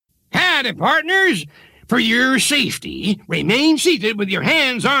got it, partners. For your safety, remain seated with your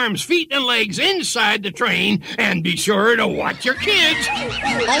hands, arms, feet, and legs inside the train, and be sure to watch your kids. Ole!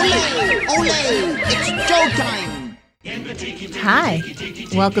 Ole! It's showtime! Hi,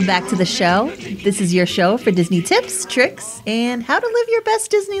 welcome back to the show. This is your show for Disney tips, tricks, and how to live your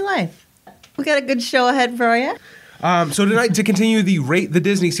best Disney life. We got a good show ahead for you. So tonight, to continue the Rate the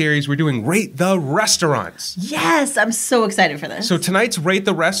Disney series, we're doing Rate the Restaurants. Yes, I'm so excited for this. So tonight's Rate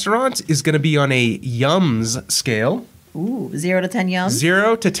the Restaurants is going to be on a Yums scale. Ooh, 0 to 10 yums?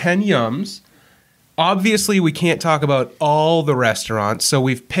 0 to 10 Yums. Obviously, we can't talk about all the restaurants, so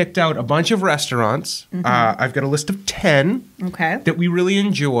we've picked out a bunch of restaurants. I've got a list of 10 that we really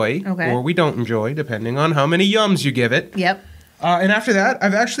enjoy, or we don't enjoy, depending on how many Yums you give it. Yep. And after that,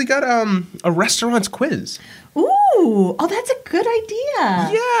 I've actually got a restaurants quiz. Ooh, oh, that's a good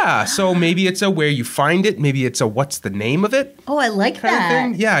idea. Yeah, so maybe it's a where you find it, maybe it's a what's the name of it. Oh, I like kind that.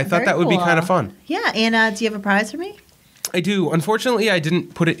 of thing. Yeah, I thought that would be kind of fun. Yeah, and do you have a prize for me? I do. Unfortunately, I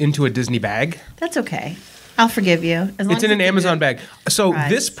didn't put it into a Disney bag. That's okay. I'll forgive you. It's in an Amazon bag. So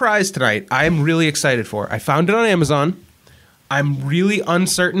this prize tonight, I'm really excited for. I found it on Amazon. I'm really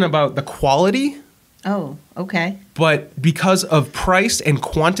uncertain about the quality. Oh, okay. But because of price and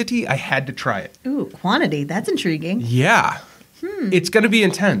quantity, I had to try it. Ooh, quantity. That's intriguing. Yeah. It's going to be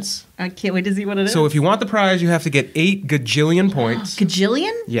intense. I can't wait to see what it is. So if you want the prize, you have to get 8 gajillion points.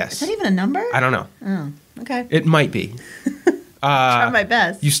 Gajillion? Yes. Is that even a number? I don't know. Oh, okay. It might be. Try my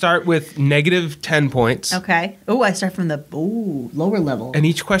best. You start with negative 10 points. Okay. Oh, I start from the lower level. And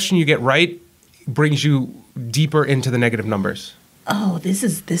each question you get right brings you deeper into the negative numbers. Oh, this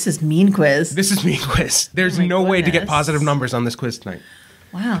is mean quiz. This is mean quiz. There's no way to get positive numbers on this quiz tonight.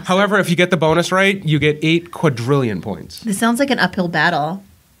 Wow. However, if you get the bonus right, you get 8 quadrillion points. This sounds like an uphill battle.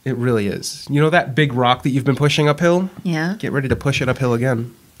 It really is. You know that big rock that you've been pushing uphill? Yeah. Get ready to push it uphill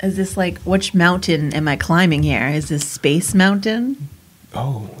again. Is this like, which mountain am I climbing here? Is this Space Mountain?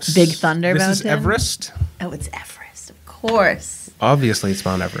 Oh. Big Thunder Mountain? This is Everest? Oh, it's Everest, of course. Obviously, it's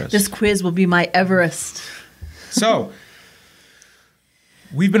Mount Everest. This quiz will be my Everest. So,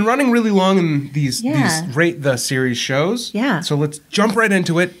 we've been running really long in these Rate the Series shows. Yeah. So let's jump right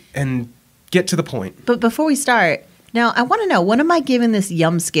into it and get to the point. But before we start, now I want to know, what am I giving this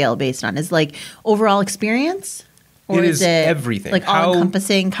Yum scale based on? Is like overall experience? Or it is everything. Like all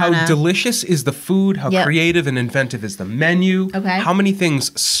encompassing kind of? How delicious is the food? How creative and inventive is the menu? Okay. How many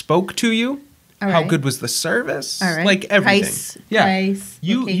things spoke to you? All How right. good was the service? All right. Like everything. Price,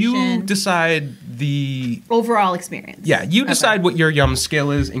 You location. decide the Overall experience. Yeah, you decide what your Yum scale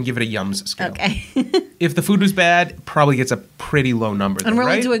is and give it a Yums scale. Okay. If the food was bad, it probably gets a pretty low number. And we're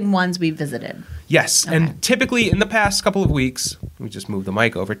only right? doing ones we visited. Yes, Okay. and typically in the past couple of weeks, we just moved the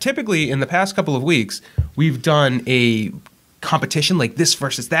mic over. Typically in the past couple of weeks, we've done a competition like this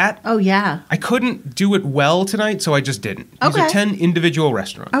versus that. Oh, yeah. I couldn't do it well tonight, so I just didn't. These are Okay. 10 individual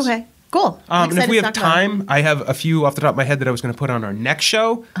restaurants. Okay. Cool. I'm And if we excited have to talk about it. time, I have a few off the top of my head that I was going to put on our next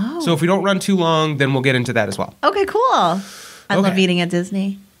show. Oh. So if we don't run too long, then we'll get into that as well. Okay, cool. I love Okay. eating at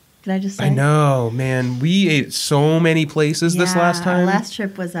Disney. Did I just say? I know, man. We ate so many places this last time. Our last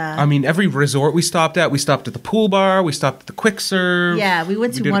trip was I mean, every resort we stopped at the pool bar, we stopped at the quick serve. Yeah, we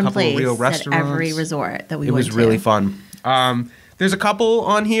went to did a one couple of place real at restaurants. every resort that we It went was to. really fun. There's a couple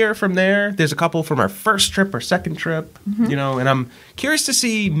on here from there. There's a couple from our first trip or second trip, Mm-hmm. and I'm curious to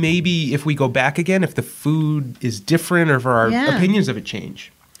see maybe if we go back again, if the food is different or if our Yeah. opinions of it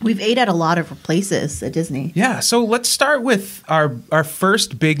change. We've ate at a lot of places at Disney. Yeah, so let's start with our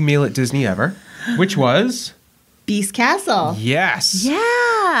first big meal at Disney ever, which was Beast Castle. yes. Yeah.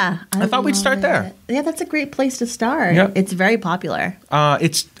 I thought we'd love start there. it. Yeah, that's a great place to start. Yep. It's very popular.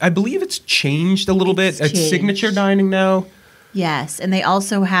 I believe it's changed a little bit. It's changed. signature dining now. Yes, and they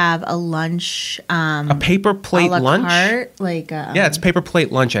also have a lunch. A paper plate a la lunch. carte, like Yeah, it's paper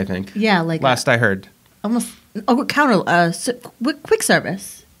plate lunch, I think. yeah, like Last I heard. almost quick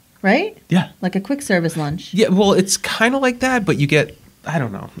service, right? Yeah. Like a quick service lunch. Yeah, well, it's kind of like that, but you get, I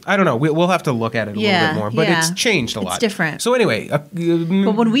don't know. We'll have to look at it a little bit more, but yeah. it's changed a lot. It's different. So anyway. But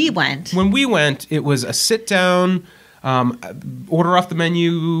when we went, it was a sit down, order off the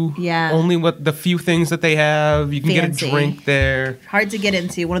menu. Yeah. Only what the few things that they have. You can Fancy. get a drink there. hard to get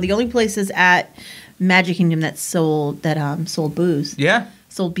into. One of the only places at Magic Kingdom that sold booze. Yeah.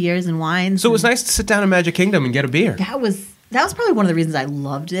 Sold beers and wines. So it was nice to sit down in Magic Kingdom and get a beer. That was probably one of the reasons I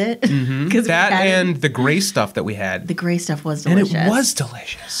loved it. Because That and the gray stuff that we had. the gray stuff was delicious. And it was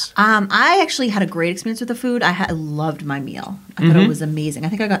delicious. I actually had a great experience with the food. I loved my meal. I thought it was amazing. I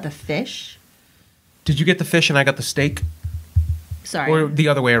think I got the fish. Did you get the fish and I got the steak? Sorry. Or the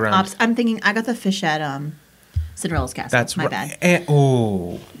other way around? I'm thinking I got the fish at Cinderella's Castle. That's my right. bad. And,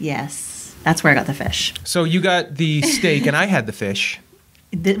 oh. Yes. That's where I got the fish. So you got the steak and I had the fish.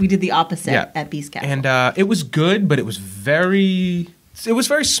 We did the opposite at Beast Castle. And it was good, but it was very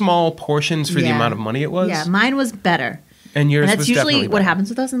small portions for the amount of money it was. Yeah, mine was better. And yours that's was usually definitely what better. happens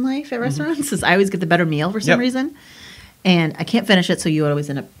with us in life at restaurants is I always get the better meal for some reason. And I can't finish it, so you always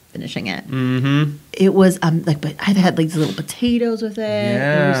end up finishing it. Mm-hmm. It was but I had these little potatoes with it.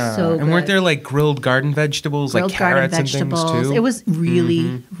 Yeah. It was so good. And weren't there like grilled garden vegetables, like carrots and things too? It was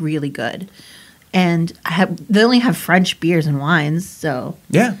really, really good. And they only have French beers and wines, so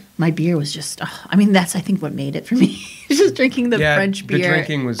my beer was just. That's I think what made it for me. Just drinking the French beer. The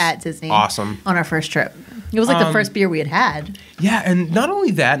drinking was at Disney awesome on our first trip. It was like the first beer we had. Yeah, and not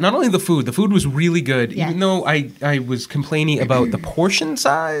only the food. The food was really good. Yes. Even though I was complaining about the portion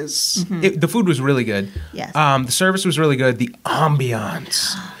size, the food was really good. Yes. The service was really good. The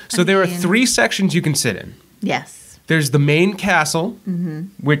ambiance. So there are 3 sections you can sit in. Yes. There's the main castle,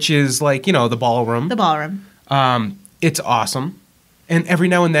 which is like, the ballroom. The ballroom. It's awesome. And every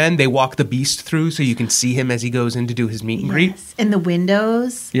now and then they walk the beast through so you can see him as he goes in to do his meet and greet. And the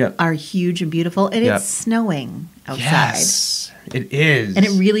windows are huge and beautiful. And it's snowing outside. Yes, it is. And it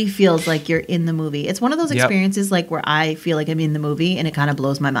really feels like you're in the movie. It's one of those experiences like where I feel like I'm in the movie and it kind of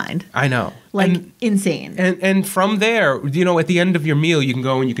blows my mind. I know. Insane. And from there, at the end of your meal, you can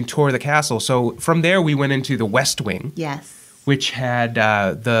go and you can tour the castle. So from there, we went into the West Wing. Yes. Which had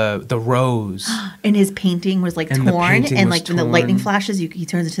the rose. And his painting was torn. And when the lightning flashes, he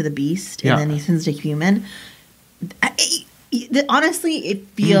turns into the beast. And then he turns into human. Honestly,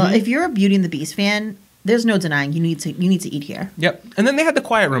 if you're a Beauty and the Beast fan, there's no denying you need to eat here. Yep. And then they had the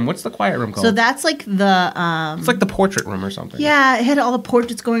quiet room. What's the quiet room called? So that's like the it's like the portrait room or something. Yeah, it had all the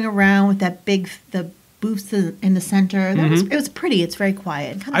portraits going around with the booths in the center. It was pretty. It's very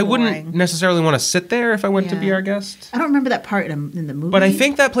quiet. Kind of boring. Wouldn't necessarily want to sit there if I went to be our guest. I don't remember that part in the movie. But I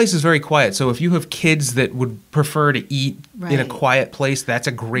think that place is very quiet. So if you have kids that would prefer to eat in a quiet place, that's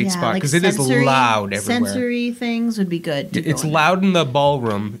a great spot because it is loud everywhere. Sensory things would be good. It's loud in the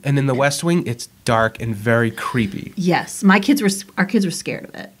ballroom, and in the West Wing, it's dark and very creepy. Yes, our kids were scared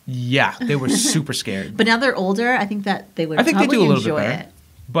of it. Yeah, they were super scared. But now they're older. I think that they would. I think probably they do a little enjoy bit better. it.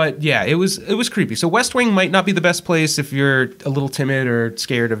 But yeah, it was creepy. So West Wing might not be the best place if you're a little timid or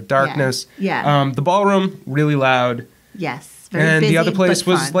scared of darkness. Yeah. The ballroom, really loud. Yes. Very and busy, the other place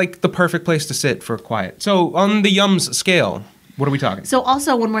was fun. like the perfect place to sit for quiet. So on the Yums scale, what are we talking? So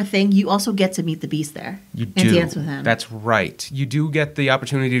also one more thing, you also get to meet the Beast there. You and do. dance with him. That's right. You do get the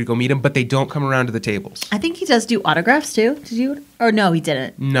opportunity to go meet him, but they don't come around to the tables. I think he does do autographs too. Did you? Or no, he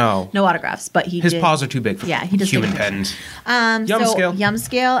didn't. No. No autographs, but his paws are too big for he does human pens. Yum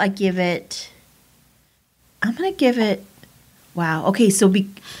scale, I'm gonna give it. Wow. Okay, so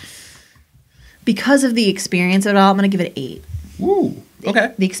because of the experience of it all, I'm gonna give it 8. Ooh.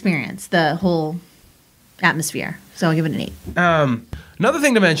 Okay. The experience, the whole atmosphere. So I'll give it an 8. Another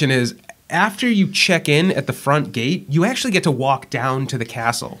thing to mention is after you check in at the front gate, you actually get to walk down to the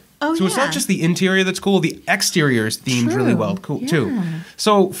castle. Oh, so it's not just the interior that's cool, the exterior is themed really well too.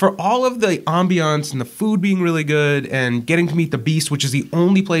 So for all of the ambiance and the food being really good and getting to meet the Beast, which is the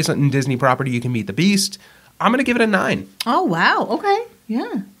only place in Disney property you can meet the Beast, I'm going to give it a 9. Oh, wow. Okay.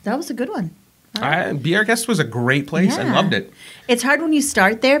 Yeah, that was a good one. Be Our Guest was a great place. I loved it. It's hard when you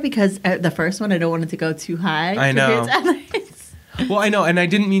start there because the first one, I don't want it to go too high. I know. Well, I know, and I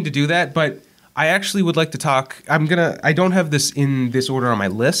didn't mean to do that, but I actually would like to talk. I don't have this in this order on my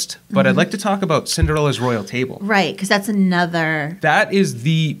list, but I'd like to talk about Cinderella's Royal Table. Right, because that's another. That is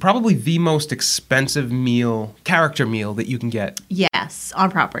probably the most expensive character meal that you can get. Yes,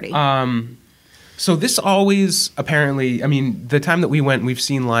 on property. So this always, apparently, the time that we went, we've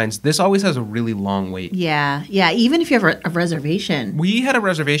seen lines. This always has a really long wait. Yeah. Even if you have a reservation. We had a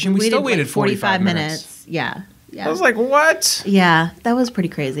reservation. We still waited 45 minutes. Yeah. I was like, what? Yeah, that was pretty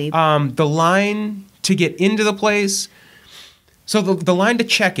crazy. The line to get into the place. So the line to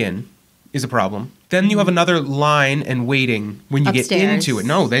check in is a problem. Then you have another line and waiting when you Upstairs. get into it.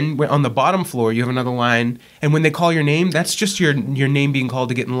 No, then on the bottom floor you have another line. And when they call your name, that's just your name being called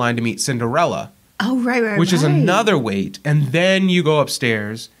to get in line to meet Cinderella. Oh, right. Which is another wait. And then you go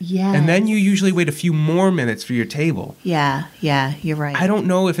upstairs. Yeah. And then you usually wait a few more minutes for your table. Yeah, you're right. I don't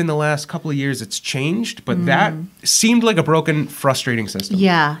know if in the last couple of years it's changed, but that seemed like a broken, frustrating system.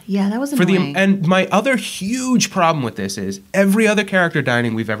 Yeah, that was annoying. And my other huge problem with this is every other character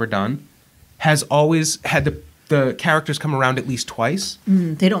dining we've ever done has always had the characters come around at least twice.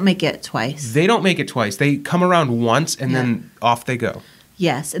 They don't make it twice. They don't make it twice. They come around once and then off they go.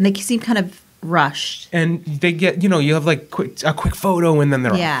 Yes, and they seem kind of rushed. And they get, you have like a quick photo and then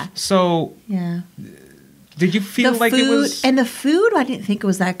they're off. So, did you feel like it was... And the food, I didn't think it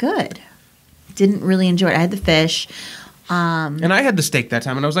was that good. didn't really enjoy it. I had the fish. And I had the steak that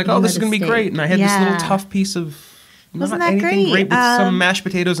time, and I was like, "Oh, this is going to be great." And I had this little tough piece of wasn't that great? With some mashed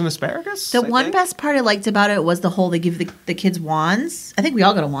potatoes and asparagus. The one best part I liked about it was the whole they give the kids wands. I think we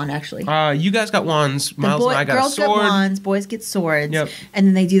all got a wand actually. You guys got wands. Miles and I got a sword. Girls get wands, boys get swords. Yep. And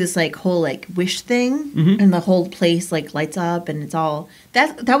then they do this like whole like wish thing, and the whole place like lights up, and it's all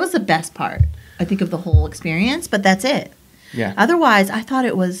that was the best part I think of the whole experience. But that's it. Yeah. Otherwise, I thought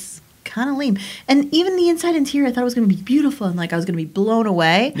it was kind of lame. And even the inside interior, I thought it was going to be beautiful and like I was going to be blown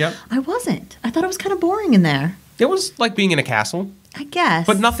away. Yep. I wasn't. I thought it was kind of boring in there. It was like being in a castle. I guess.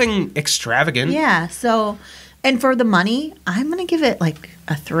 But nothing extravagant. Yeah. So, and for the money, I'm going to give it like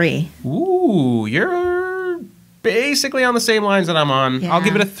a 3. Ooh, you're basically on the same lines that I'm on. Yeah. I'll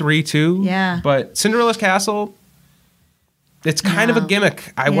give it a 3 too. Yeah. But Cinderella's Castle, it's kind of a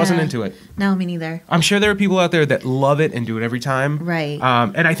gimmick. I wasn't into it. No, me neither. I'm sure there are people out there that love it and do it every time. Right.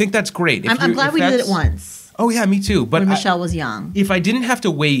 And I think that's great. I'm glad we did it once. Oh, yeah, me too. But when Michelle was young. If I didn't have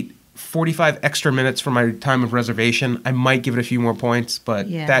to wait 45 extra minutes for my time of reservation, I might give it a few more points, but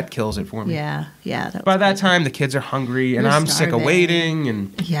that kills it for me. Yeah, yeah. By that time, the kids are hungry, and I'm sick of waiting.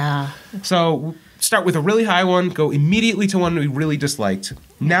 And so start with a really high one, go immediately to one we really disliked.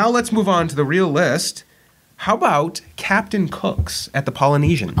 Now let's move on to the real list. How about Captain Cook's at the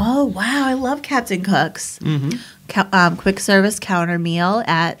Polynesian? Oh, wow. I love Captain Cook's. Quick service counter meal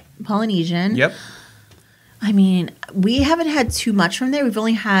at Polynesian. Yep. I mean, we haven't had too much from there. We've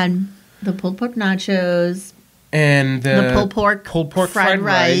only had the pulled pork nachos. And the pulled pork fried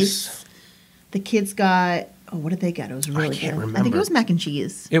rice. The kids got... Oh, what did they get? It was really good. I can't remember. I think it was mac and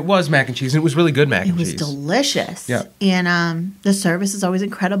cheese. It was mac and cheese, and it was really good mac and cheese. It was delicious. Yeah. And the service is always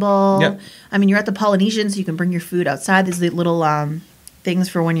incredible. Yep. I mean, you're at the Polynesian, so you can bring your food outside. There's the little things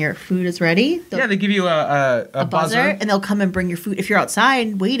for when your food is ready. They give you a buzzer. And they'll come and bring your food. If you're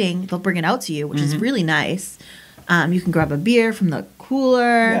outside waiting, they'll bring it out to you, which is really nice. You can grab a beer from the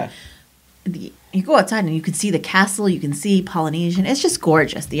cooler. Yeah. You go outside and you can see the castle. You can see Polynesian. It's just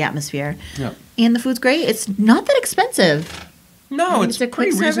gorgeous, the atmosphere. Yeah. And the food's great. It's not that expensive. No, it's a pretty quick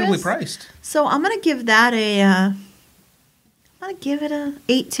reasonably service. priced. So I'm going to give that I'm going to give it a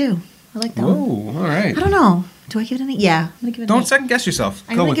 8 too. I like that one. Oh, all right. I don't know. Do I give it an 8? Yeah, I'm going to give it an 8. Don't second guess yourself.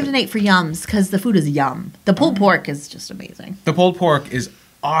 I'm going to give it an 8 for yums because the food is yum. The pulled pork is just amazing. The pulled pork is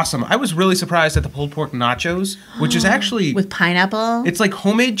awesome. I was really surprised at the pulled pork nachos, which is actually... With pineapple? It's like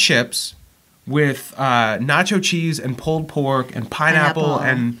homemade chips with nacho cheese and pulled pork and pineapple.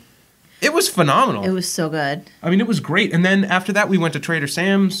 And it was phenomenal. It was so good. I mean, it was great. And then after that, we went to Trader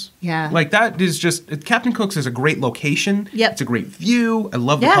Sam's. Yeah. Like, that is just... Captain Cook's is a great location. Yep. It's a great view. I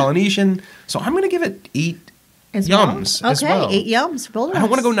love the Polynesian. So I'm going to give it 8 yums as well. Okay, 8 yums for both of us. I don't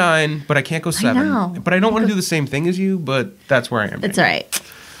want to go 9, but I can't go 7. I know. But I don't want to do the same thing as you, but that's where I am. It's all right.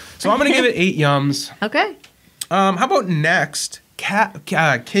 So I'm going to give it 8 yums. Okay. How about next?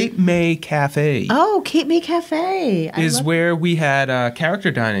 Cape May Cafe. Oh, Cape May Cafe. Is where we had character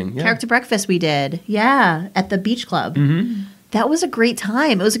dining. Yeah. Character breakfast we did. Yeah, at the beach club. Mm-hmm. That was a great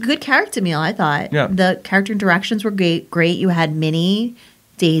time. It was a good character meal, I thought. Yeah. The character interactions were great. You had Minnie,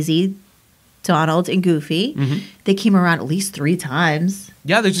 Daisy, Donald, and Goofy. Mm-hmm. They came around at least 3 times.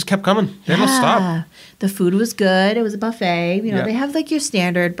 Yeah, they just kept coming. They don't stop. The food was good. It was a buffet. You know, Yeah. they have like your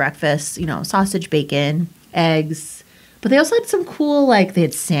standard breakfast, sausage, bacon, eggs. But they also had some cool, they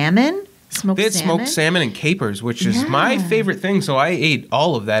had salmon, smoked They had salmon. smoked salmon and capers, which is my favorite thing. So I ate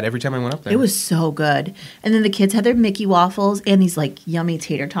all of that every time I went up there. It was so good. And then the kids had their Mickey waffles and these yummy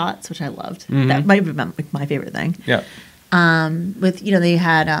tater tots, which I loved. Mm-hmm. That might have been my favorite thing. Yeah. With they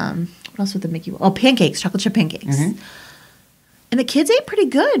had what else with the Mickey? Oh, pancakes, chocolate chip pancakes. Mm-hmm. And the kids ate pretty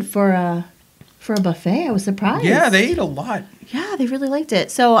good for a buffet. I was surprised. Yeah, they ate a lot. Yeah, they really liked it.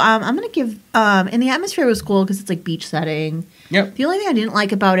 So I'm going to give, and the atmosphere was cool because it's beach setting. Yep. The only thing I didn't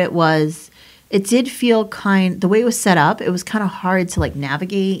like about it was it did feel the way it was set up, it was kind of hard to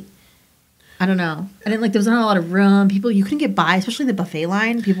navigate. I don't know. I didn't there was not a lot of room. You couldn't get by, especially the buffet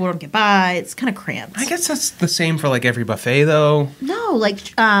line. People don't get by. It's kind of cramped. I guess that's the same for every buffet though. No,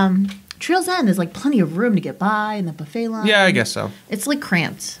 Trail's End, there's plenty of room to get by in the buffet line. Yeah, I guess so. It's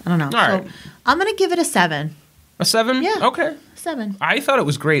cramped. I don't know. All right. I'm going to give it a 7. A 7? Yeah. Okay. 7. I thought it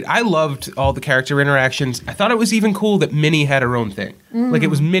was great. I loved all the character interactions. I thought it was even cool that Minnie had her own thing. It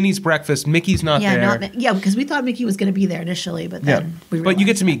was Minnie's breakfast. Mickey's not there. Because we thought Mickey was going to be there initially, but then we realized. But you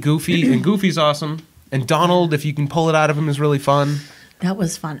get to meet Goofy, and Goofy's awesome. And Donald, if you can pull it out of him, is really fun. That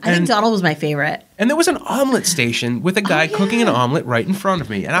was fun. I think Donald was my favorite. And there was an omelet station with a guy cooking an omelet right in front of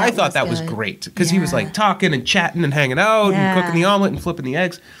me. And I thought that was great because he was talking and chatting and hanging out and cooking the omelet and flipping the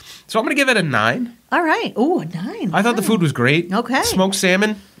eggs. So I'm going to give it a 9. All right. Oh, a 9. I thought the food was great. Okay. Smoked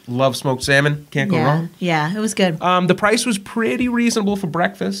salmon, Love smoked salmon. Can't go Yeah. wrong. Yeah, it was good. The price was pretty reasonable for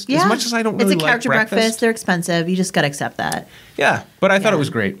breakfast. Yeah. As much as I don't really It's a character like breakfast. They're expensive. You just got to accept that. Yeah, but I thought Yeah. it was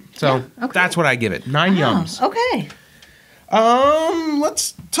great. So Yeah, okay. that's what I give it. 9 yums. Oh, okay.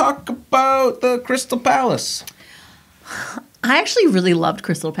 Let's talk about the Crystal Palace. I actually really loved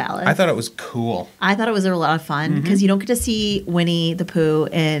Crystal Palace. I thought it was cool. I thought it was a lot of fun because you don't get to see Winnie the Pooh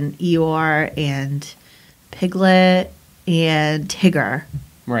and Eeyore and Piglet and Tigger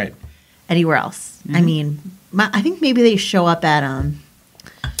Right. anywhere else. I mean, I think maybe they show up at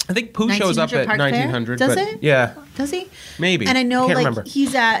I think Pooh shows up 1900 at Park Fair? 1900. Does but it? Yeah, does he? maybe. And I know Can't like remember.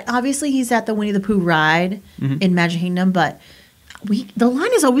 he's at the Winnie the Pooh ride in Magic Kingdom, but the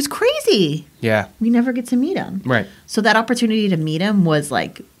line is always crazy. Yeah, We never get to meet him. right. So that opportunity to meet him was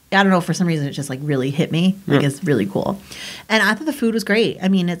like, I don't know, for some reason it just like really hit me. Like it's really cool. And I thought the food was great. I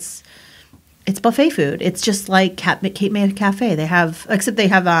mean, it's buffet food. It's just like Cape May Cafe. They have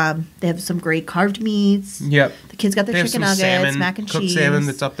some great carved meats. Yep. The kids got their They have chicken some nuggets, salmon, mac and cooked cheese. salmon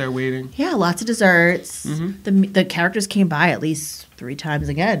that's up there waiting. Yeah, lots of desserts. The characters came by at least 3 times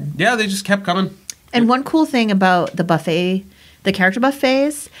again. Yeah, they just kept coming. And one cool thing about the character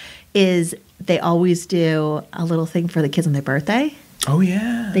buffets, is they always do a little thing for the kids on their birthday. Oh,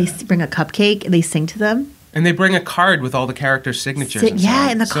 yeah. They bring a cupcake and they sing to them. And they bring a card with all the characters' signatures inside. Yeah,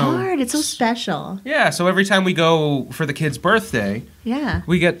 and the So- card. It's so special. Yeah, so every time we go for the kid's birthday, Yeah.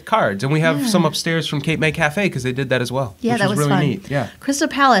 we get cards. And we have Yeah. some upstairs from Cape May Cafe because they did that as well. Yeah, which that was really fun. neat. Yeah. Crystal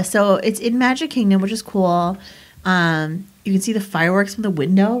Palace. So it's in Magic Kingdom, which is cool. You can see the fireworks from the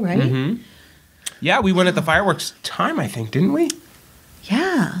window, right? Mm-hmm. Yeah, we went at the fireworks time, I think, didn't we?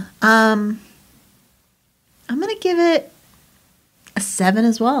 Yeah. I'm gonna give it a 7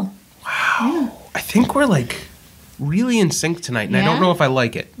 as well. Wow. I think we're like really in sync tonight, and I Yeah? don't know if I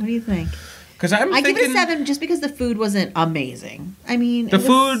like it. What do you think? Because I'm I thinking give it a 7 just because the food wasn't amazing. I mean, the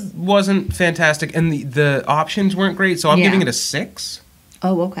food wasn't fantastic, and the options weren't great, so I'm Yeah. giving it a 6.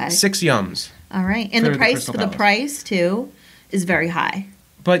 Oh, okay. 6 yums. All right, and for the the price Crystal for the Palace. price too is very high,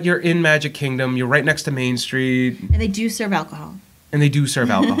 But you're in Magic Kingdom, you're right next to Main Street, and they do serve alcohol. and they do serve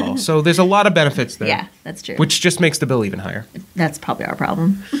alcohol. So there's a lot of benefits there. Yeah, that's true. Which just makes the bill even higher. That's probably our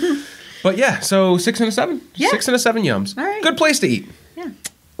problem. But yeah, so 6 and a 7. Yeah. 6 and a 7 yums. All right. Good place to eat. Yeah.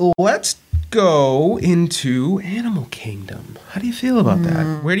 Let's go into Animal Kingdom. How do you feel about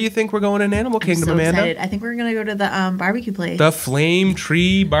that? Where do you think we're going in Animal Kingdom, so Amanda? excited. I think we're gonna go to the barbecue place. The Flame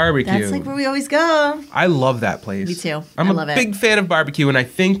Tree Barbecue. That's like where we always go. I love that place. Me too. I'm I a love it. big fan of barbecue, and I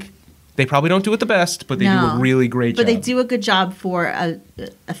think they probably don't do it the best, but they do a really great But job. they do a good job for a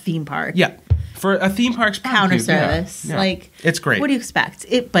theme park. Yeah. For a theme park's Counter barbecue, yeah, service. yeah. Like it's great. What do you expect?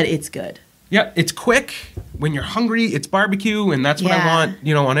 But it's good. Yeah, it's quick. When you're hungry, it's barbecue, and that's what I Yeah. want.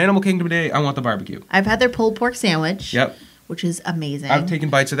 You know, on Animal Kingdom Day, I want the barbecue. I've had their pulled pork sandwich. Yep. Which is amazing. I've taken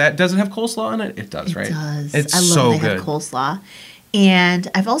bites of that. Does it have coleslaw on it? It does, right? It does. It's I love so they good. have coleslaw. And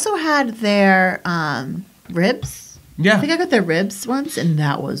I've also had their ribs. Yeah. I think I got their ribs once, and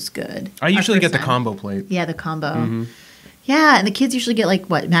that was good. I usually Our get the first time. combo plate. Yeah, the combo. Mm-hmm. Yeah, and the kids usually get like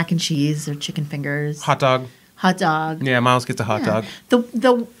what, mac and cheese or chicken fingers, Hot dog. hot dog. Yeah, Miles gets a hot Yeah. dog.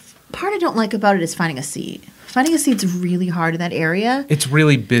 The part I don't like about it is finding a seat. Finding a seat's really hard in that area. It's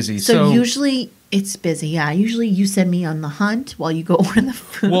really busy. So usually it's busy. Yeah, usually you send me on the hunt while you go order the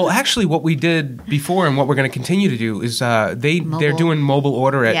food. Well, actually, what we did before and what we're going to continue to do is they're Mobile. doing mobile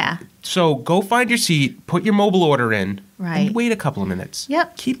order it. Yeah. So go find your seat, put your mobile order in, Right. and wait a couple of minutes.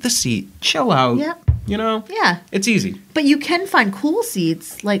 Yep. Keep the seat, chill out. Yep. You know. Yeah. It's easy. But you can find cool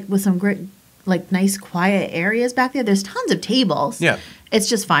seats, like with some great, like nice quiet areas back there. There's tons of tables. Yeah. It's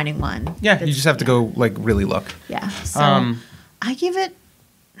just finding one. Yeah. You that's- just have to go like really look. Yeah. So I give it.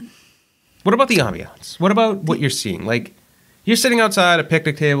 What about the ambiance? What about what you're seeing? Like, you're sitting outside at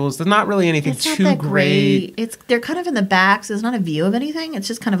picnic tables. There's not really anything It's not too that great. They're kind of in the back, so there's not a view of anything. It's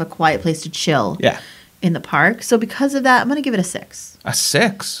just kind of a quiet place to chill. Yeah. In the park. So because of that, I'm gonna give it a 6. A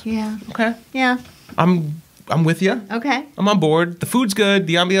 6. Yeah. Okay. Yeah. I'm with you. Okay. I'm on board. The food's good.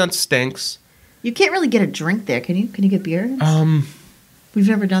 The ambiance stinks. You can't really get a drink there, can you? Can you get beer? We've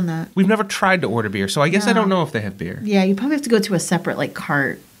never done that. We've never tried to order beer, so I guess I No. don't know if they have beer. Yeah, you probably have to go to a separate like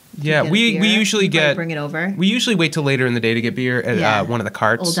cart. to Yeah, get a we beer. usually You probably get bring it over. We usually wait till later in the day to get beer at Yeah. one of the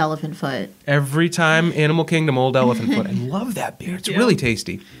carts. Old Elephant Foot. Every time Animal Kingdom, Old Elephant Foot. I love that beer. It's really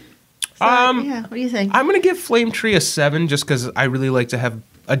tasty. So, yeah. What do you think? I'm gonna give Flame Tree a 7 just because I really like to have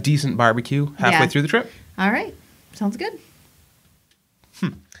a decent barbecue halfway Yeah. through the trip. All right. Sounds good.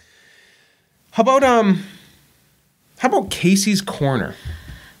 How about Casey's Corner?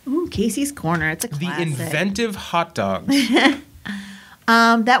 Ooh, Casey's Corner. It's a The classic. inventive hot dogs.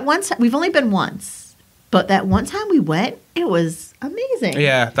 That once we've only been once, But that one time we went, it was amazing.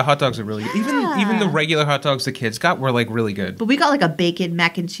 Yeah, the hot dogs are really good. Even the regular hot dogs the kids got were like really good. But we got like a bacon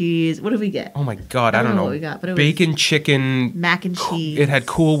mac and cheese. What did we get? Oh my God, I don't know what we got, but it bacon, was chicken, mac and cheese. It had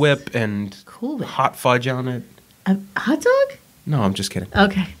Cool Whip and Cool Whip. hot fudge on it. A hot dog? No, I'm just kidding.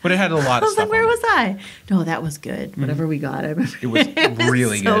 Okay. But it had a lot of I was stuff. like, where on was I? No, that was good. Whatever we got, I remember. It was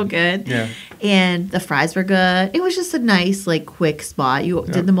really so good. good. Yeah. And the fries were good. It was just a nice, like, quick spot. You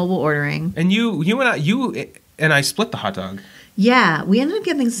did the mobile ordering. And you and I split the hot dog. Yeah, we ended up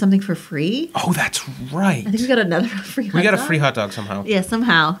getting something for free. Oh, that's right. I think we got another free hot dog. We got a free hot dog somehow. Yeah,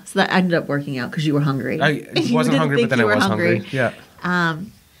 somehow. So that ended up working out because you were hungry. I wasn't hungry, but then I was hungry. Yeah.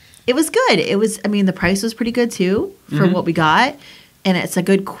 It was good. It was, I mean, the price was pretty good too for what we got. And it's a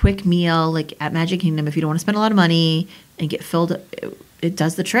good quick meal, like at Magic Kingdom. If you don't want to spend a lot of money and get filled, it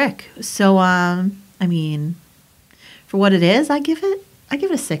does the trick. So, I mean, for what it is, I give it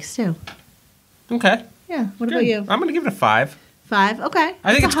a 6 too. Okay. Yeah. What Good. about you? I'm going to give it a 5. 5. Okay.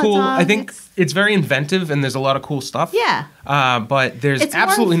 I think It's it's a hot cool. dog. I think it's very inventive and there's a lot of cool stuff. Yeah. But there's It's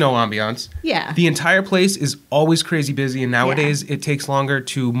absolutely no ambiance. Yeah. The entire place is always crazy busy, and nowadays it takes longer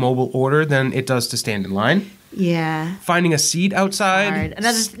to mobile order than it does to stand in line. Yeah. Finding a seat outside. Hard.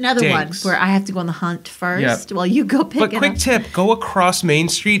 Another one stinks. where I have to go on the hunt first while you go pick But it quick up. tip, go across Main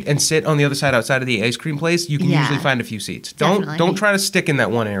Street and sit on the other side outside of the ice cream place. You can Yeah. usually find a few seats. Definitely. Don't try to stick in that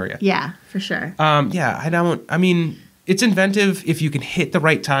one area. Yeah, for sure. I mean, it's inventive if you can hit the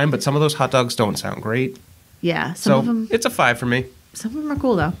right time, but some of those hot dogs don't sound great. Yeah. Some of them It's a 5 for me. are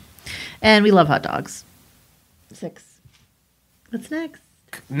cool though. And we love hot dogs. 6. What's next?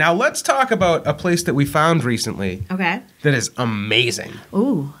 Now let's talk about a place that we found recently Okay. that is amazing.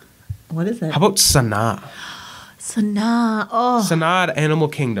 Ooh. What is it? How about Sanaa? Sanaa. Oh. Sanaa at Animal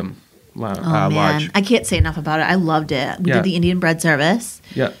Kingdom Oh, man. Lodge. I can't say enough about it. I loved it. We Yeah. did the Indian bread service.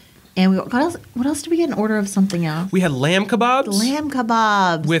 Yeah. And what else did we get in order of something else? We had lamb kebabs Lamb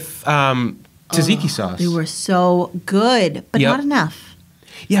kebabs. with tzatziki sauce. They were so good, but Yep. not enough.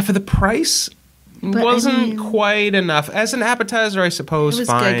 Yeah, for the price, But, wasn't I mean, quite enough. As an appetizer, I suppose, It was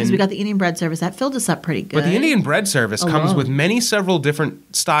fine. good because we got the Indian bread service. That filled us up pretty good. But the Indian bread service comes Alone. with several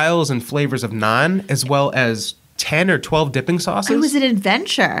different styles and flavors of naan, as well as 10 or 12 dipping sauces. It was an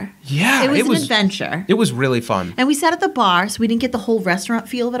adventure. Yeah, It was an adventure. It was really fun. And we sat at the bar, so we didn't get the whole restaurant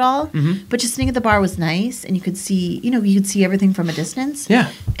feel of it all. Mm-hmm. But just sitting at the bar was nice, and you could see, you could see everything from a distance. Yeah.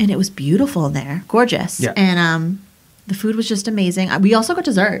 And it was beautiful in there, gorgeous. Yeah. And the food was just amazing. We also got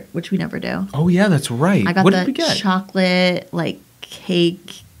dessert, which we never do. Oh, yeah, that's right. I got what the did we get? chocolate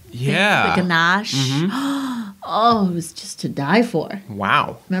cake. Yeah. The ganache. Mm-hmm. Oh, it was just to die for.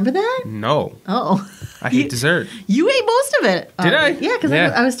 Wow. Remember that? No. Oh. I hate dessert. You ate most of it. Did I? Yeah, because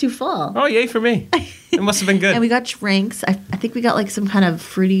Yeah. I was too full. Oh, yay for me. It must have been good. And we got drinks. I think we got like some kind of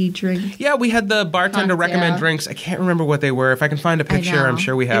fruity drink. Yeah, we had the bartender Cocktail. recommend drinks. I can't remember what they were. If I can find a I picture, know. I'm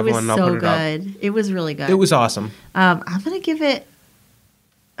sure we have it was one. And I'll so put it up. good. It was really good. It was awesome. I'm gonna give it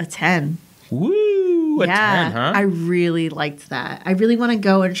a 10. Woo! A 10, huh? I really liked that. I really want to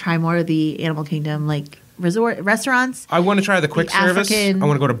go and try more of the Animal Kingdom restaurants. I want to try the quick The service. African I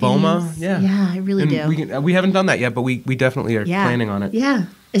want to go to Boma. things. Yeah. Yeah, I really And do. we haven't done that yet, but we definitely are Yeah. planning on it. Yeah.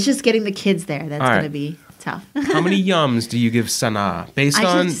 It's just getting the kids there that's All right. gonna be tough. How many yums do you give Sanaa based I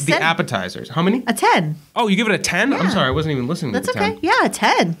on just the said- appetizers? How many? A 10. Oh, you give it a 10? I'm Yeah. sorry, I wasn't even listening That's to the okay. 10. Yeah, a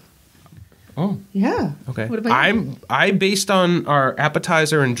 10. Oh, Yeah. okay. What about you? I based on our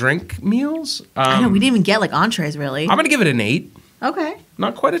appetizer and drink meals. I know we didn't even get like entrees really. I'm going to give it an 8. Okay.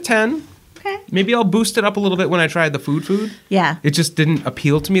 Not quite a 10. Okay. Maybe I'll boost it up a little bit when I tried the food. Yeah. It just didn't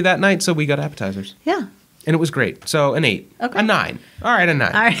appeal to me that night, so we got appetizers. Yeah. And it was great. So an 8. Okay. A 9. All right, a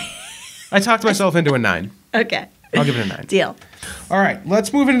 9. All right. I talked myself into a 9. Okay. I'll give it a 9. Deal. All right,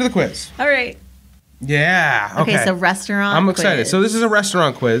 let's move into the quiz. All right. Yeah. Okay, so restaurant. I'm excited. quiz. So this is a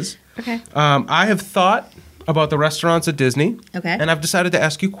restaurant quiz. Okay. I have thought about the restaurants at Disney. Okay. And I've decided to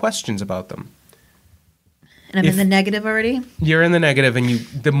ask you questions about them. And I'm if- in the negative already? You're in the negative, and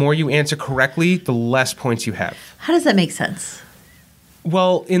the more you answer correctly, the less points you have. How does that make sense?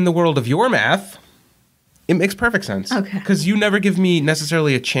 Well, in the world of your math, it makes perfect sense. Okay. Because you never give me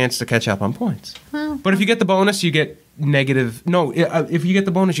necessarily a chance to catch up on points. Well, But if you get the bonus, you get negative. No, if you get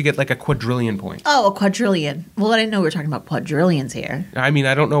the bonus, you get like a quadrillion points. oh, a quadrillion. Well, I didn't know we were talking about quadrillions here. I mean,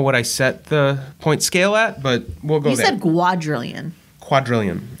 I don't know what I set the point scale at, but we'll go You there. said quadrillion.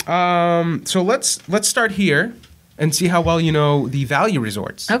 Quadrillion. So let's start here and see how well you know the value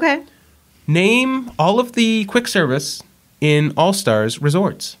resorts. Okay. Name all of the quick service in All Stars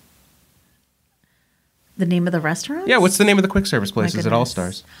resorts. The name of the restaurant? Yeah, what's the name of the quick service places at All goodness.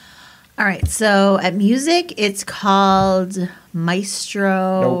 Stars? All right. So at music, it's called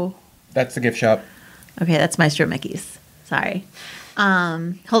Maestro. Nope. That's the gift shop. Okay, that's Maestro Mickey's. Sorry.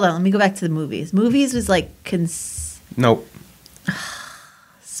 Hold on, let me go back to the movies. Movies was like Nope.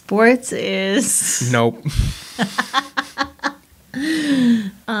 Sports is Nope.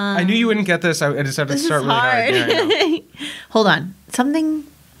 I knew you wouldn't get this. I just had to start really hard. Yeah, I know. Hold on. Something.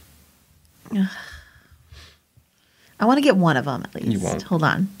 I want to get one of them at least. You won't. Hold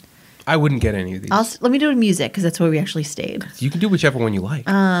on. I wouldn't get any of these. Let me do music because that's where we actually stayed. You can do whichever one you like.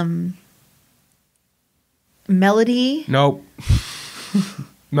 Melody. Nope.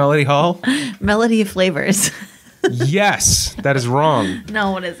 Melody Hall? Melody of Flavors. Yes, that is wrong.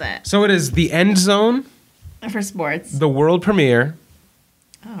 No, what is it? So it is the End Zone. For sports. The world premiere.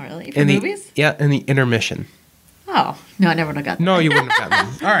 Oh, really? For movies? Yeah, and the intermission. Oh, no, I never would have got that. No, you wouldn't have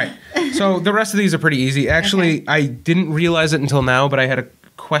gotten them. All right. So the rest of these are pretty easy. Actually, I didn't realize it until now, but I had a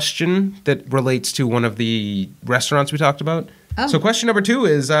question that relates to one of the restaurants we talked about. Oh. So question number 2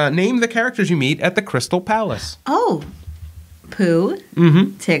 is name the characters you meet at the Crystal Palace. Oh. Pooh.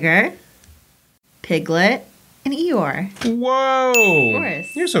 Mm-hmm. Tigger. Piglet. And Eeyore. Whoa. Of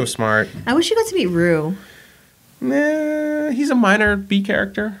course. You're so smart. I wish you got to meet Roo. Nah, he's a minor B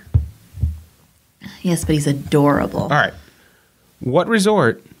character. Yes, but he's adorable. All right. What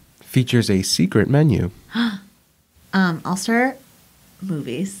resort features a secret menu? I'll start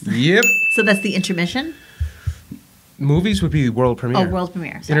movies. Yep. So that's the intermission? Movies would be world premiere. Oh, world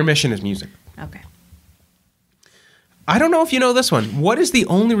premiere. Sorry. Intermission is music. Okay. I don't know if you know this one. What is the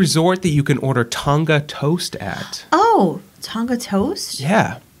only resort that you can order Tonga toast at? Oh, Tonga toast?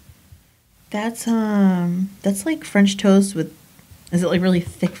 Yeah. That's like French toast with, is it like really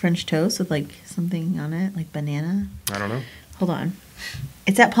thick French toast with like something on it, like banana? I don't know. Hold on.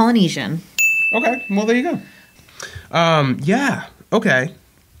 It's at Polynesian. Okay. Well, there you go. Yeah. Okay.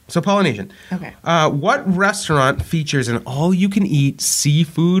 So Polynesian. Okay. What restaurant features an all-you-can-eat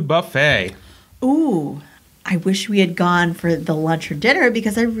seafood buffet? Ooh, I wish we had gone for the lunch or dinner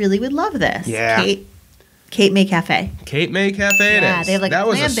because I really would love this. Yeah. Cape May Cafe. Cape May Cafe it is. They have like that a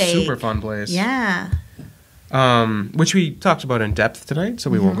was clam a bake. super fun place. Yeah. Which we talked about in depth tonight, so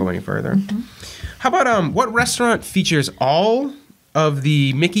we won't go any further. How about what restaurant features all of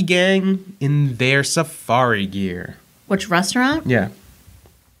the Mickey gang in their safari gear? Which restaurant? Yeah.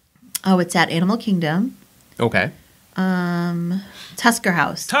 Oh, it's at Animal Kingdom. Okay. Tusker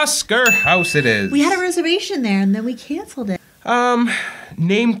House. Tusker House it is. We had a reservation there and then we canceled it.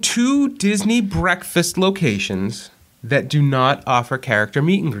 Name 2 Disney breakfast locations that do not offer character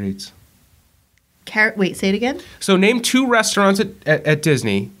meet and greets. Wait, say it again? So name 2 restaurants at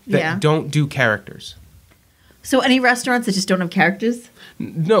Disney that Yeah. don't do characters. So any restaurants that just don't have characters?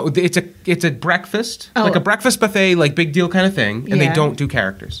 No, it's a breakfast, Oh. like a breakfast buffet, like big deal kind of thing, and they Yeah. don't do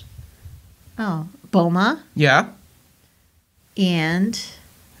characters. Oh, Boma Yeah. and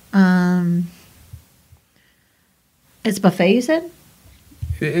it's buffet, you said?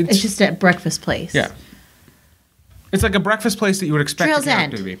 It's just a breakfast place. yeah. It's like a breakfast place that you would expect Trails a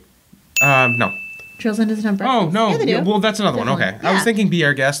character End. to be. No. Trails End doesn't have breakfast. Oh no. Yeah, they do. Yeah, well, that's another one. Okay. Definitely. I was Yeah. thinking Be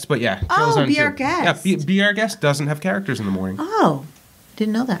Our Guest, but yeah. Trails Oh, End Be too. Our Guest. Yeah. Be Our Guest doesn't have characters in the morning. Oh,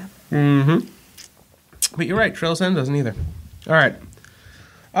 didn't know that. Mm-hmm. But you're right. Trails End doesn't either. All right.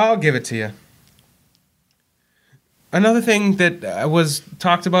 I'll give it to you. Another thing that was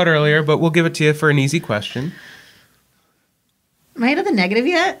talked about earlier, but we'll give it to you for an easy question. Am I out of the negative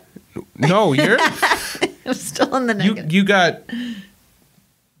yet? No, you're I'm still in the negative. you got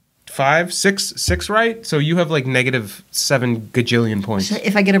 6 right, so you have like negative 7 gajillion points.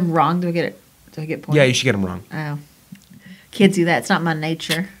 If I get them wrong, do I get points? Yeah, you should get them wrong. Oh. Can't do that. It's not my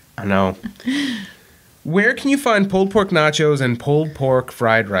nature. I know. Where can you find pulled pork nachos and pulled pork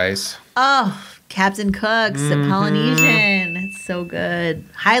fried rice? Oh, Captain Cook's Mm-hmm. at Polynesian. It's so good.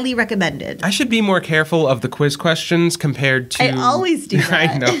 Highly recommended. I should be more careful of the quiz questions compared to. I always do that.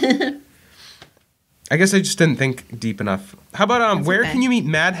 I know. I guess I just didn't think deep enough. How about where okay. can you meet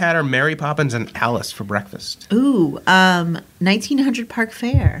Mad Hatter, Mary Poppins, and Alice for breakfast? Ooh, 1900 Park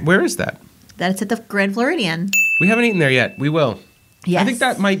Fair. Where is that? That's at the Grand Floridian. We haven't eaten there yet. We will. Yes. I think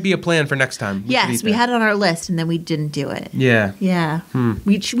that might be a plan for next time. Yes, we had it on our list and then we didn't do it. Yeah. Yeah.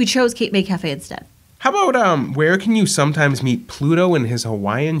 We chose Cape May Cafe instead. How about where can you sometimes meet Pluto in his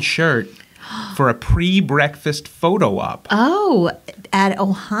Hawaiian shirt for a pre-breakfast photo op? Oh, at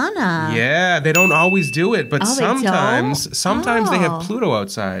Ohana. Yeah, they don't always do it, but Oh, they sometimes they have Oh. Pluto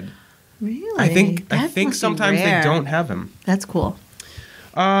outside. Really? I think That must be sometimes they rare. don't have him. That's cool.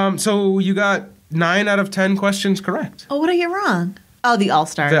 So you got 9 out of 10 questions correct. Oh, what did I get wrong? Oh, the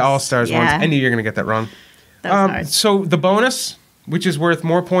All-Stars. The All-Stars yeah. ones. I knew you were going to get that wrong. That was hard. So the bonus, which is worth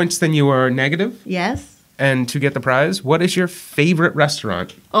more points than you are negative, Yes? and to get the prize, what is your favorite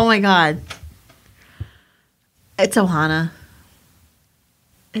restaurant? Oh, my God. It's Ohana.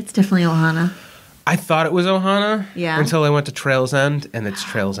 It's definitely Ohana. I thought it was Ohana Yeah. until I went to Trail's End, and it's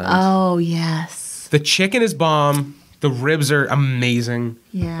Trail's End. Oh, yes. The chicken is bomb. The ribs are amazing.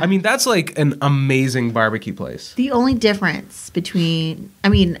 Yeah. I mean, that's like an amazing barbecue place. The only difference between, I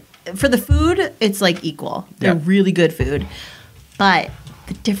mean, for the food, it's like equal. They're Yeah. really good food. But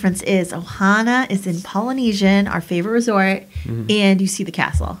the difference is Ohana is in Polynesian, our favorite resort, and you see the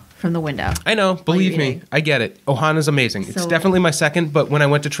castle from the window. I know. Believe you're me. eating. I get it. Ohana's amazing. It's So- definitely my second, but when I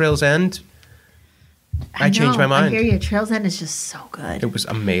went to Trail's End, I changed my mind. I hear you. Trail's End is just so good. It was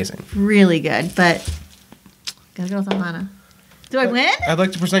amazing. Really good. But gotta go with Ohana. Do I win? I'd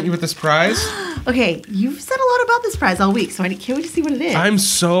like to present you with this prize. Okay, you've said a lot about this prize all week, so I can't wait to see what it is. I'm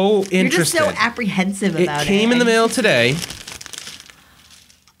so You're interested. just so apprehensive It about it. came in the mail today.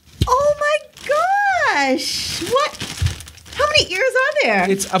 Oh my gosh! What? How many ears are there?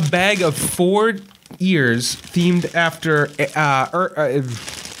 It's a bag of 4 ears themed after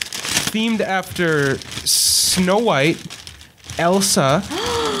Snow White, Elsa.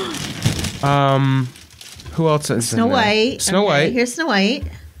 Who else is Snow in there? White. Snow Okay, White. Here's Snow White.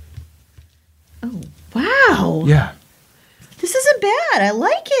 Oh wow! Yeah. This isn't bad. I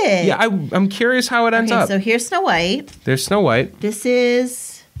like it. Yeah, I'm curious how it ends Okay, up. so here's Snow White. There's Snow White. This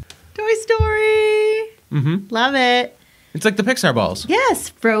is Toy Story. Mm-hmm. Love it. It's like the Pixar balls. Yes,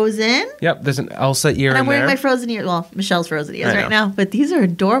 Frozen. Yep, there's an Elsa ear And I'm in wearing there. my Frozen ears. Well, Michelle's Frozen ears I right know. now, but these are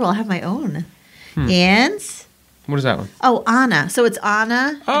adorable. I have my own. And What is that one? oh, Anna. So it's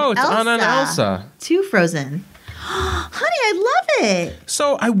Anna. Oh, and it's Elsa. Anna and Elsa. Two Frozen. Honey, I love it.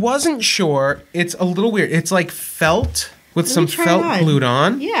 So I wasn't sure. It's a little weird. It's like felt with Let some me try felt it on. glued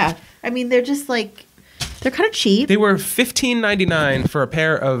on. Yeah, I mean they're just like they're kind of cheap. They were $15.99 for a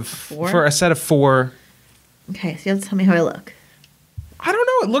pair of for a set of 4. Okay, so you have to tell me how I look. I don't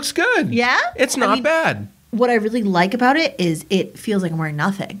know. It looks good. Yeah? It's I not mean- bad. What I really like about it is it feels like I'm wearing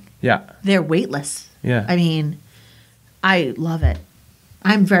nothing. Yeah. They're weightless. Yeah. I mean, I love it.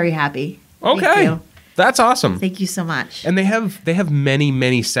 I'm very happy. Thank Okay. you. That's awesome. Thank you so much. And they have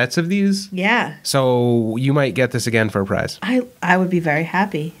many sets of these. Yeah. So you might get this again for a prize. I would be very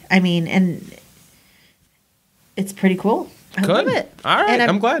happy. I mean, and it's pretty cool. I Good. love it. All right. And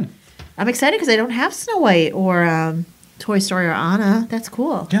I'm glad. I'm excited because I don't have Snow White or Toy Story or Anna. That's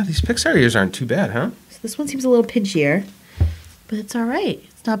cool. Yeah, these Pixar ears aren't too bad, huh? So this one seems a little pinchier, but it's all right.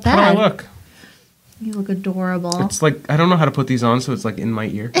 It's not bad. How do I look? You look adorable. It's like I don't know how to put these on, so it's like in my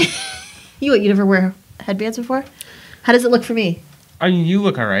ear. You never wear headbands before? How does it look for me? I mean, you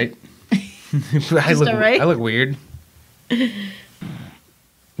look all right. I look all right? I look weird.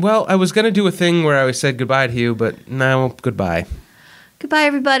 Well, I was gonna do a thing where I said goodbye to you, but now goodbye. Goodbye,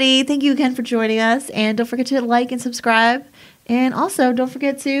 everybody. Thank you again for joining us. And don't forget to like and subscribe. And also, don't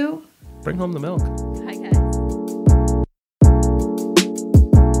forget to Bring home the milk.